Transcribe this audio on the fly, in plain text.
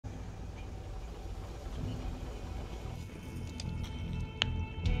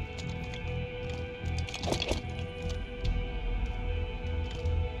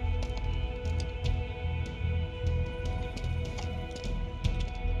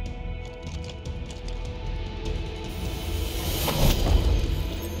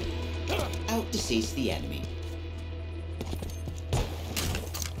cease the enemy.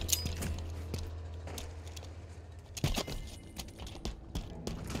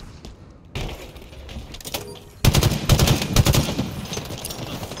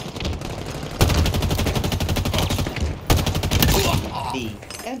 The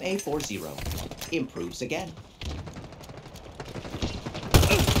MA40 improves again.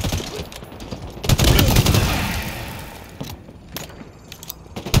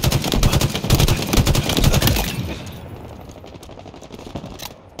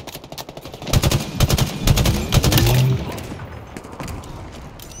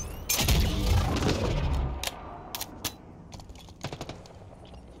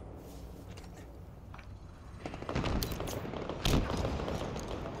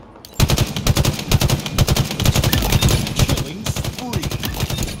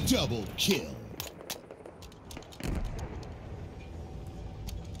 Double kill.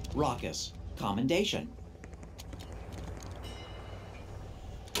 Raucous commendation.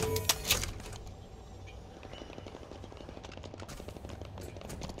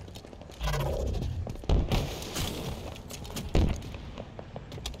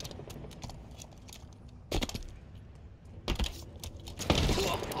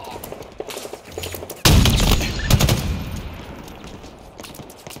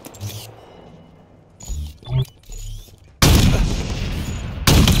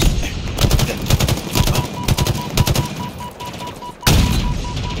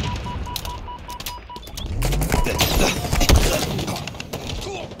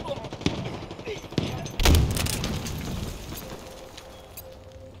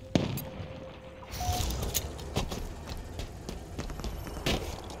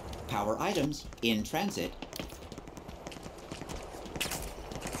 Power items in transit.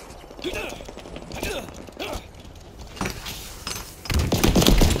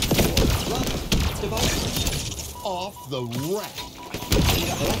 Device. Off the rack.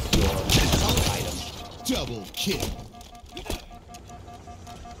 Select your power item. Double kill.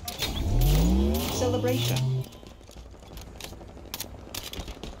 Celebration.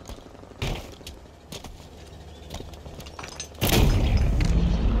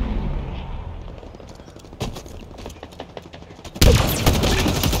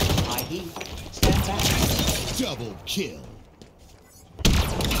 High heat. Stand back. Double kill.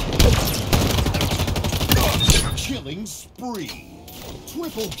 Killing spree.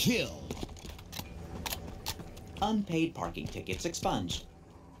 Triple kill. Unpaid parking tickets expunged.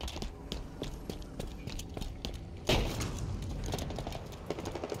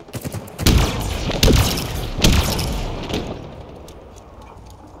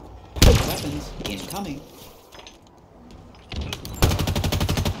 Weapons incoming.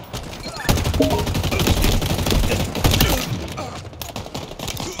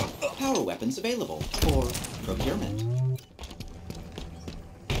 Power weapons available for procurement.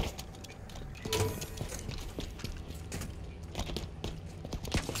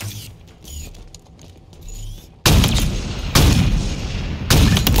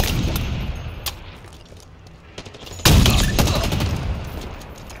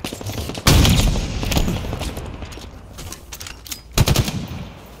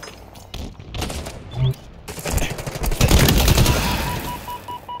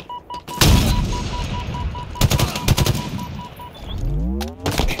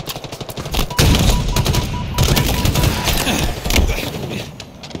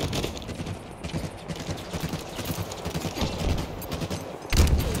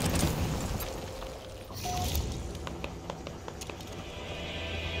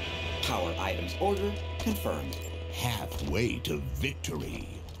 Power items order confirmed. Halfway to victory.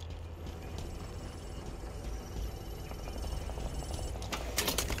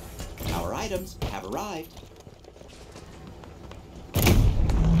 Power items have arrived.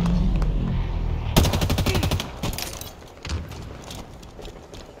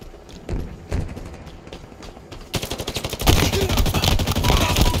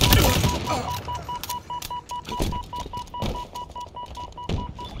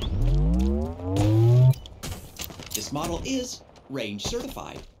 This model is range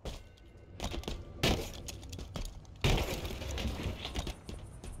certified.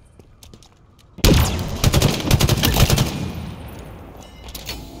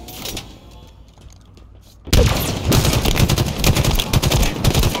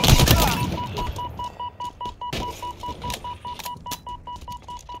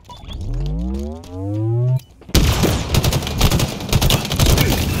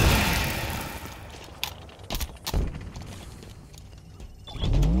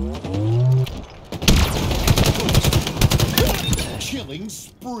 Killing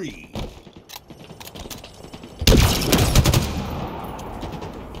spree.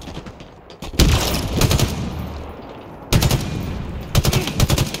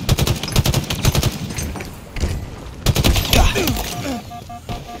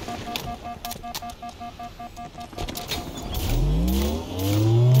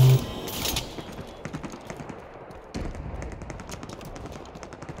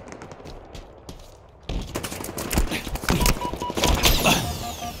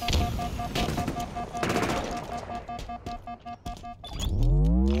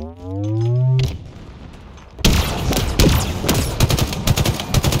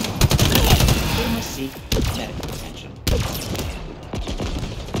 Seek medical attention.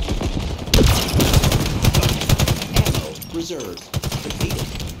 Ammo reserves depleted.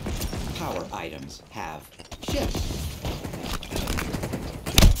 Power items have shipped.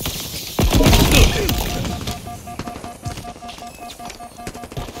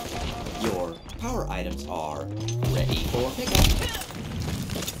 Your power items are ready for pickup.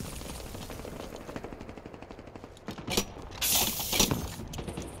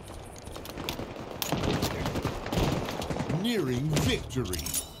 Nearing victory.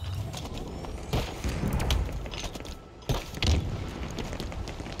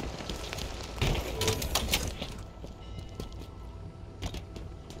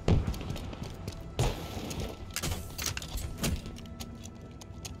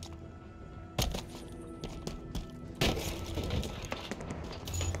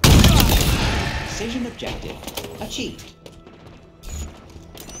 Precision objective achieved.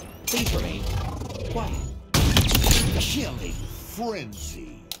 Please remain quiet. Killing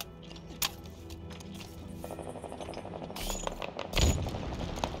frenzy.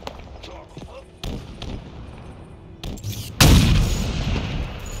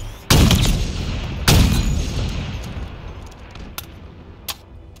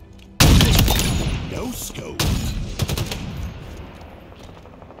 No scope.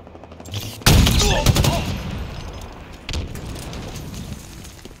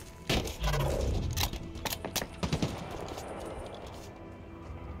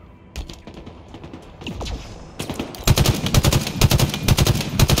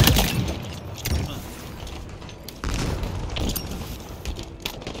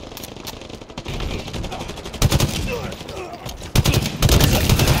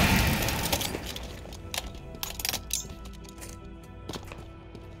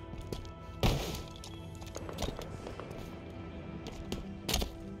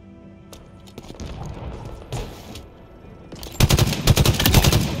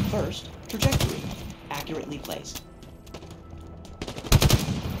 First, trajectory accurately placed.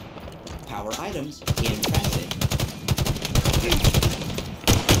 Power items in transit.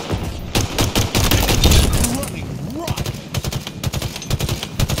 Running right.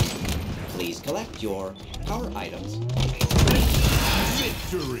 Please collect your power items.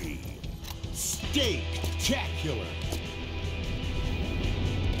 Victory. Spectacular.